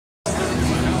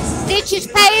ditches.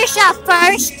 Pay yourself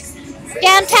first.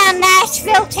 Downtown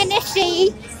Nashville,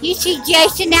 Tennessee. You see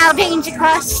Jason Aldean's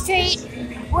across the street.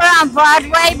 We're on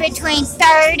Broadway between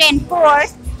 3rd and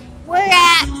 4th. We're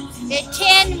at the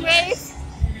Tin Roof,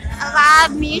 a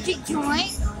live music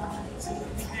joint.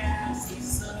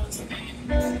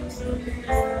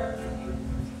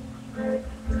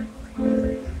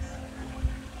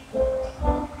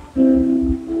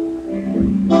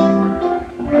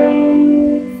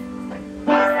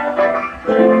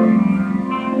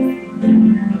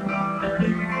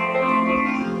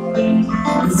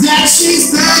 That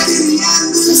she's back in the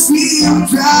Nashville,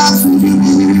 drives from you.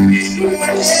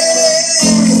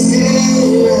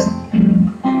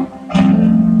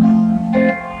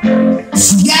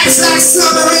 She acts like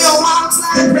summer and walks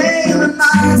like rain.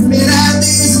 Reminds me that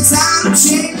there's a time to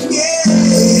change.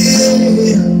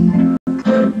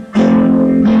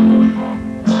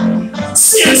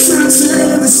 Since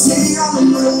the stay on the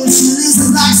moon, she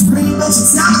listens like spring, but she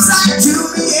sounds like June.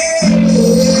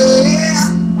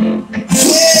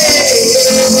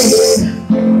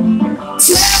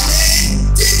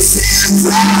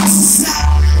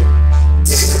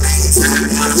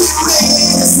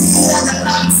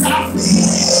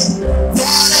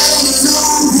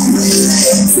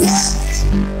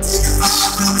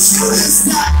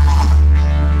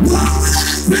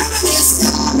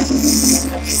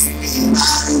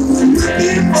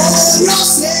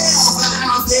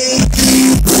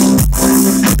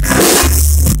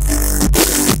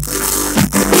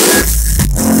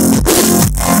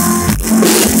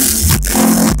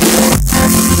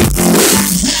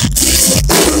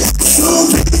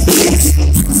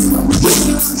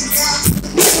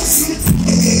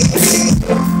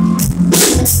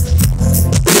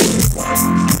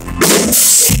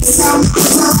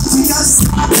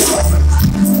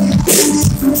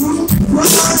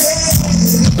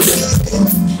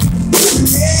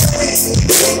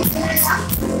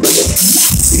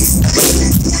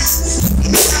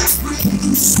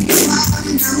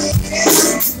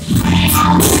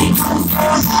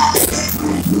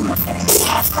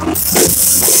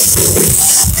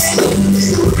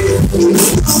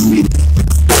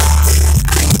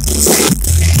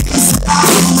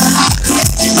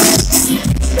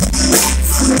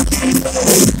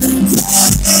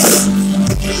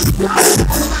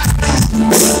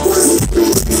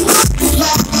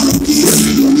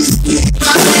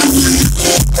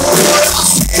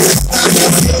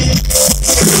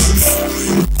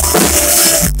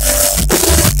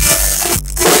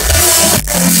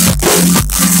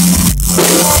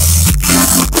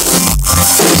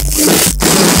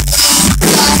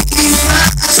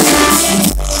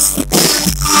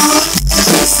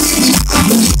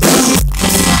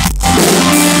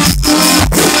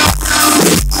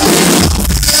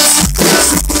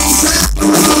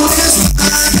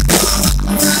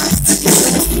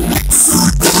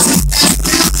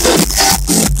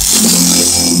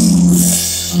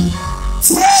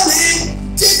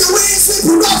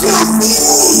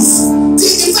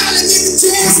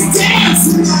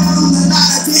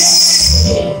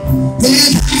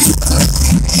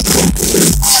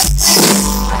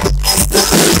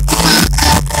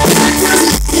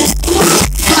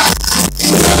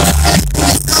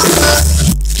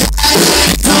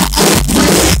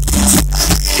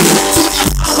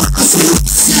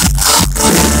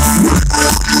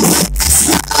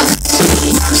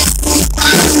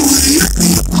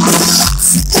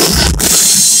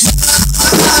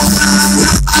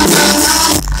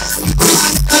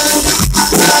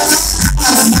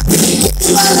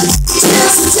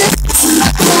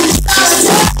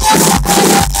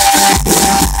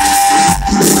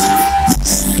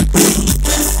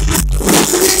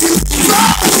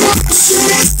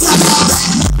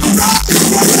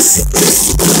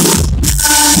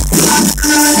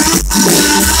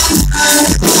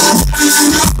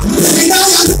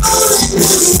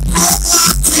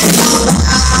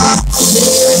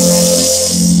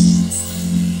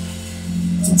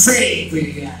 Trade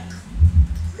we got.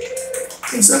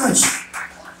 Thanks so much.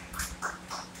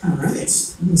 Alright,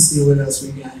 let me see what else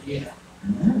we got here.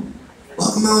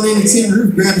 Welcome on in the Tin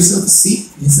Roof, grab yourself a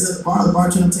seat. You sit at the bar, the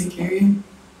bartender will take care of you.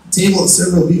 The table, the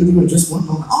server will be with you in just one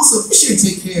moment. Also, be sure to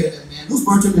take care of them, man. Those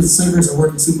bartenders and servers are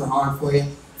working super hard for you.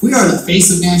 If we are the face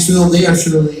of Nashville, they are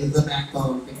surely the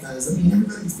backbone because, I mean,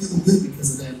 everybody's feeling good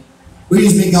because of them. We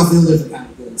just make y'all feel different kind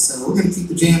of good. So we're going to keep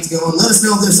the jams going. Let us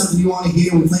know if there's something you want to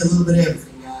hear. We play a little bit of everything.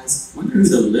 I wonder who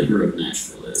the liver of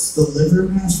Nashville is. The liver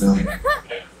of Nashville? The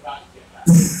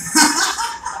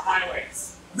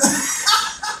highways.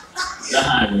 The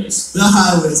highways. The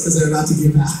highways, because they're about to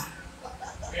give out.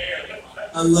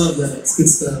 I love that. It's good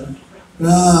stuff.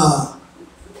 Ah.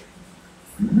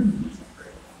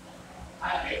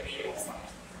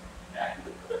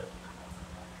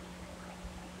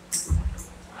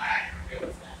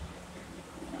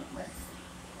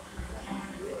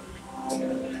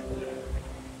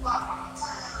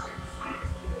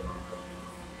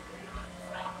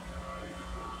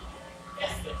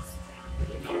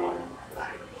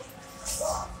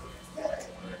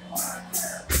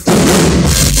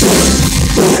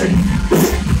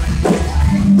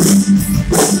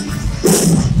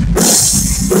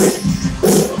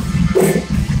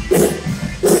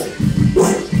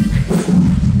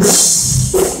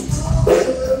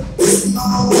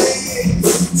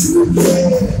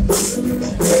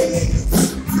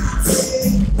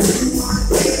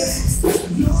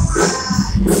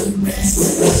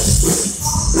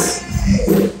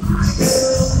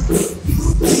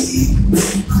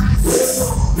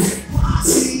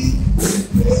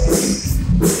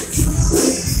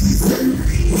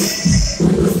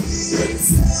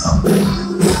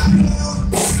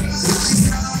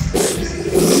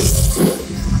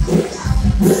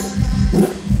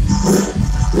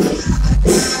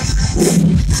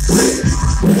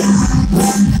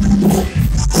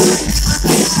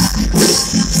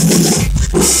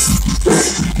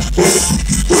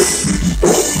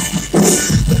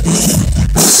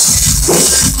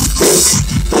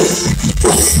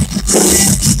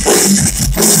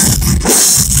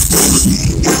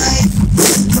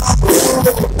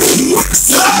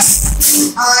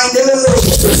 I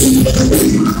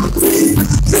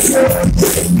know.